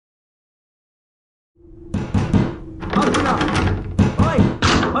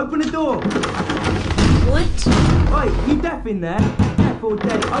door. What? Wait, you deaf in there? Deaf or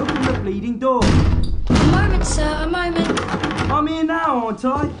dead, open the bleeding door. A moment, sir, a moment. I'm here now, aren't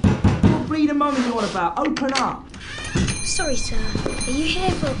I? What bleeding moment you on about? Open up. Sorry, sir. Are you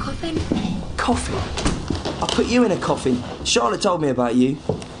here for a coffin? Coffin? I put you in a coffin. Charlotte told me about you.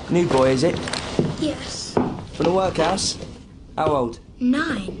 New boy, is it? Yes. From the workhouse? How old?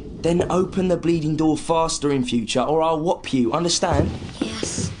 9. Then open the bleeding door faster in future or I'll whop you, understand?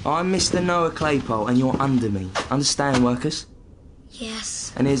 Yes. I'm Mr. Noah Claypole and you're under me. Understand, workers?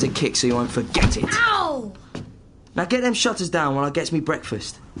 Yes. And here's a kick so you won't forget it. Ow! Now get them shutters down while I gets me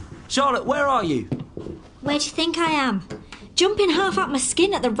breakfast. Charlotte, where are you? Where do you think I am? Jumping half out my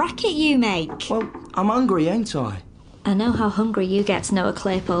skin at the racket you make. Well, I'm hungry, ain't I? I know how hungry you get, Noah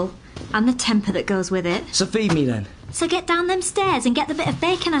Claypole, and the temper that goes with it. So feed me then. So get down them stairs and get the bit of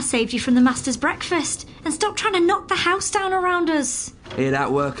bacon I saved you from the master's breakfast, and stop trying to knock the house down around us. Hear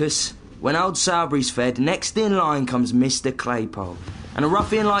that, workers? When old Sowerbury's fed, next in line comes Mr. Claypole. And a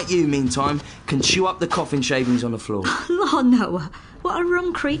ruffian like you, meantime, can chew up the coffin shavings on the floor. Lord, Noah, what a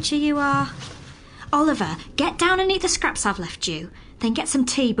rum creature you are. Oliver, get down and eat the scraps I've left you. Then get some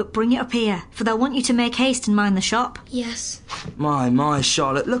tea, but bring it up here, for they'll want you to make haste and mind the shop. Yes. My,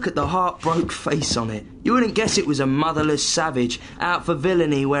 Charlotte, look at the heart-broke face on it. You wouldn't guess it was a motherless savage, out for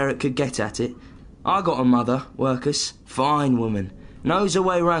villainy where it could get at it. I got a mother, workers. Fine woman. Knows her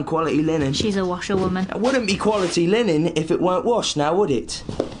way round quality linen. She's a washerwoman. It wouldn't be quality linen if it weren't washed, now would it?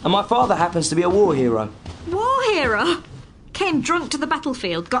 And my father happens to be a war hero. War hero? Came drunk to the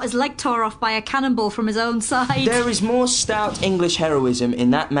battlefield, got his leg tore off by a cannonball from his own side. There is more stout English heroism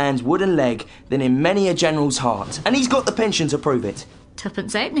in that man's wooden leg than in many a general's heart. And he's got the pension to prove it.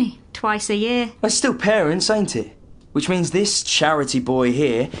 Tuppence halfpenny, twice a year. They're still parents, ain't it? Which means this charity boy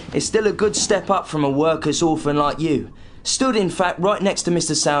here is still a good step up from a worker's orphan like you. Stood, in fact, right next to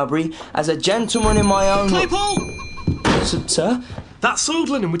Mr. Sowerbury as a gentleman in my own... Claypole! Sir? That soiled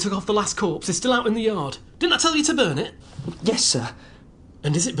linen we took off the last corpse is still out in the yard. Didn't I tell you to burn it? Yes, sir.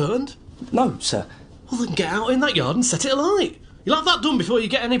 And is it burned? No, sir. Well, then get out in that yard and set it alight. You'll have that done before you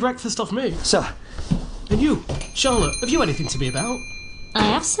get any breakfast off me. Sir. And you, Charlotte, have you anything to be about? I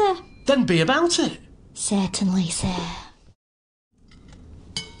have, sir. Then be about it. Certainly, sir.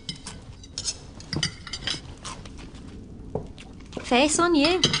 Face on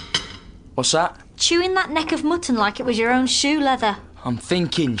you. What's that? Chewing that neck of mutton like it was your own shoe leather. I'm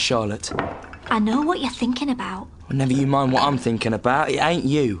thinking, Charlotte. I know what you're thinking about. Well, never you mind what I'm thinking about. It ain't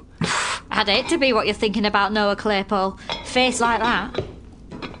you. I'd hate to be what you're thinking about, Noah Claypole. Face like that.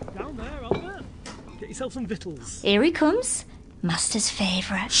 Down there, Oliver. Get yourself some victuals. Here he comes. Master's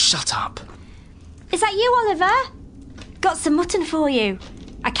favourite. Shut up. Is that you, Oliver? Got some mutton for you.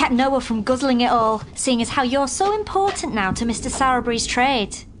 I kept Noah from guzzling it all, seeing as how you're so important now to Mr. Sowerbury's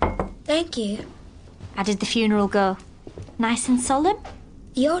trade. Thank you. How did the funeral go? Nice and solemn?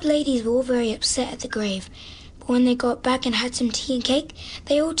 The old ladies were all very upset at the grave, but when they got back and had some tea and cake,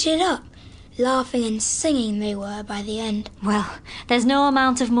 they all cheered up. Laughing and singing they were by the end. Well, there's no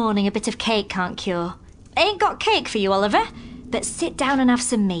amount of mourning a bit of cake can't cure. Ain't got cake for you, Oliver, but sit down and have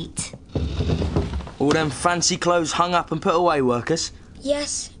some meat. All them fancy clothes hung up and put away, workers?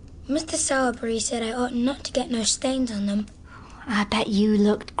 Yes, Mr. Sowerbury said I ought not to get no stains on them. I bet you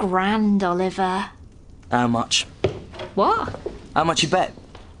looked grand, Oliver. How much? What? How much you bet?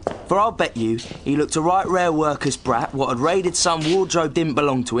 For I'll bet you he looked a right rare worker's brat what had raided some wardrobe didn't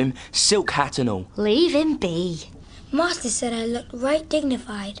belong to him, silk hat and all. Leave him be. Master said I looked right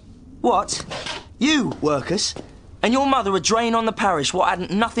dignified. What? You, workers? And your mother a drain on the parish what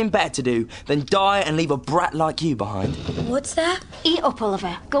hadn't nothing better to do than die and leave a brat like you behind? What's that? Eat up,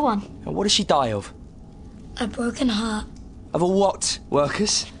 Oliver. Go on. And what does she die of? A broken heart. Of a what,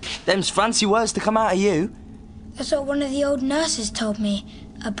 workers? Them's fancy words to come out of you. That's what one of the old nurses told me.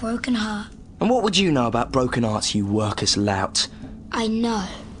 A broken heart. And what would you know about broken hearts, you workers lout? I know.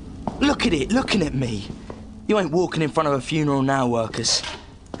 Look at it, looking at me. You ain't walking in front of a funeral now, workers.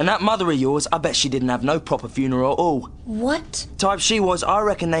 And that mother of yours, I bet she didn't have no proper funeral at all. What? Type she was, I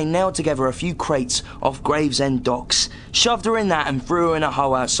reckon they nailed together a few crates off Gravesend docks, shoved her in that and threw her in a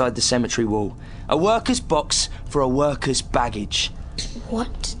hole outside the cemetery wall. A worker's box for a worker's baggage.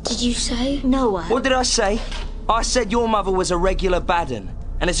 What did you say? Noah. What did I say? I said your mother was a regular bad un.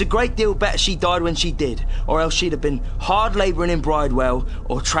 And it's a great deal better she died when she did, or else she'd have been hard labouring in Bridewell,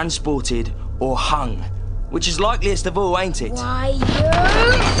 or transported, or hung. Which is likeliest of all, ain't it? Why, you...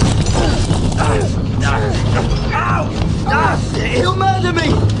 Ow! He'll murder me!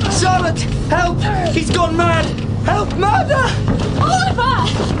 Charlotte, help! He's gone mad! Help, murder! Oliver!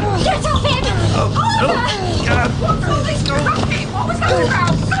 Get off him! Oliver! What's all this racket? What was that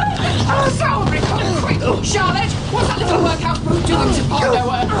about?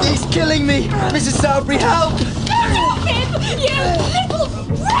 killing me! Mrs. Sowerby, help! Stop him, you little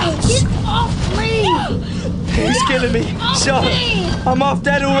wretch! Get off me! He's killing me. So, I'm half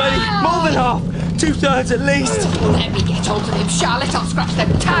dead already. More than half. 2/3 at least. Let me get hold of him, Charlotte. I'll scratch them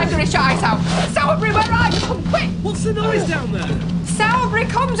tigerish eyes out. Sowerby, where are you? Come quick! What's the noise down there? Sowerby,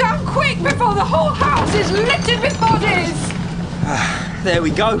 come down quick before the whole house is littered with bodies! There we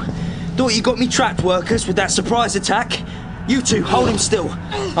go. Thought you got me trapped, workers, with that surprise attack. You two, hold him still.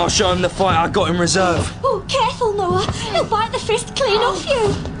 I'll show him the fight I got in reserve. Oh, careful, Noah. He'll bite the fist clean off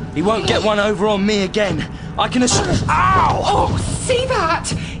you. He won't get one over on me again. I can Ow! Oh, see that?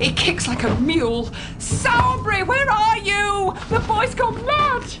 He kicks like a mule. Sowerby, where are you? The boy's gone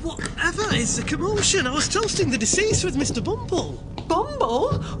mad. Whatever is the commotion? I was toasting the deceased with Mr. Bumble.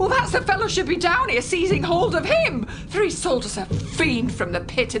 Bumble? Well, that's the fellow should be down here seizing hold of him. For he sold us a fiend from the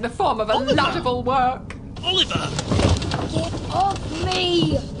pit in the form of a laudable work. Oliver! Get off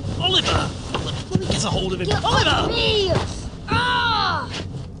me! Oliver! Let me get a hold of him. Get Oliver! off me! Ah!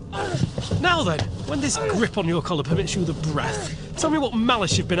 Now then, when this grip on your collar permits you the breath, tell me what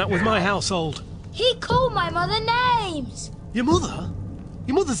malice you've been at with my household. He called my mother names! Your mother?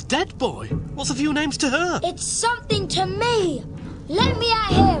 Your mother's dead, boy. What's a few names to her? It's something to me! Let me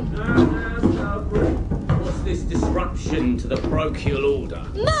at him! What's this disruption to the parochial order?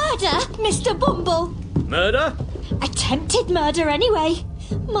 Murder, Mr. Bumble. Murder? Attempted murder, anyway.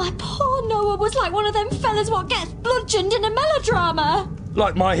 My poor Noah was like one of them fellas what gets bludgeoned in a melodrama.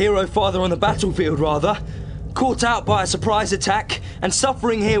 Like my hero father on the battlefield, rather. Caught out by a surprise attack and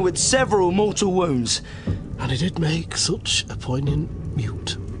suffering here with several mortal wounds. And he did make such a poignant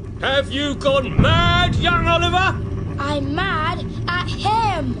mute. Have you gone mad, young Oliver? I'm mad at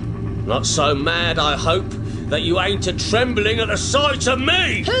him! Not so mad, I hope, that you ain't a trembling at the sight of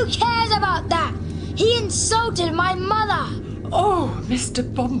me! Who cares about that? He insulted my mother! Oh, Mr.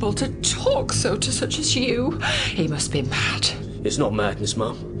 Bumble, to talk so to such as you. He must be mad. It's not madness,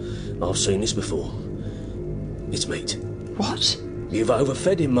 Mum. I've seen this before. It's meat. What? You've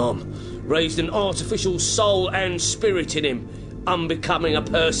overfed him, Mum. Raised an artificial soul and spirit in him, unbecoming a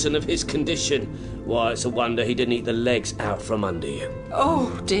person of his condition. Why, it's a wonder he didn't eat the legs out from under you.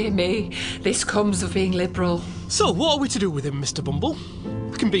 Oh, dear me. This comes of being liberal. So, what are we to do with him, Mr. Bumble?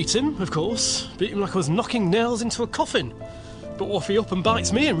 We can beat him, of course. Beat him like I was knocking nails into a coffin. But what if he up and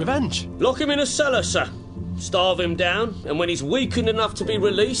bites me in revenge? Lock him in a cellar, sir. Starve him down, and when he's weakened enough to be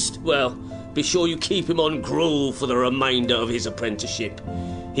released, well, be sure you keep him on gruel for the remainder of his apprenticeship.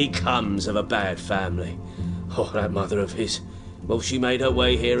 He comes of a bad family. Oh, that mother of his. Well, she made her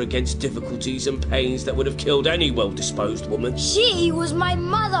way here against difficulties and pains that would have killed any well-disposed woman. She was my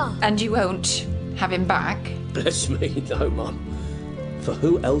mother! And you won't have him back? Bless me, no, Mum. For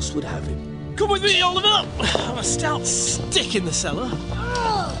who else would have him? Come with me, Oliver! I'm a stout stick in the cellar.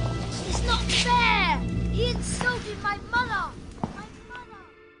 Ugh, it's not fair! He insulted my mother!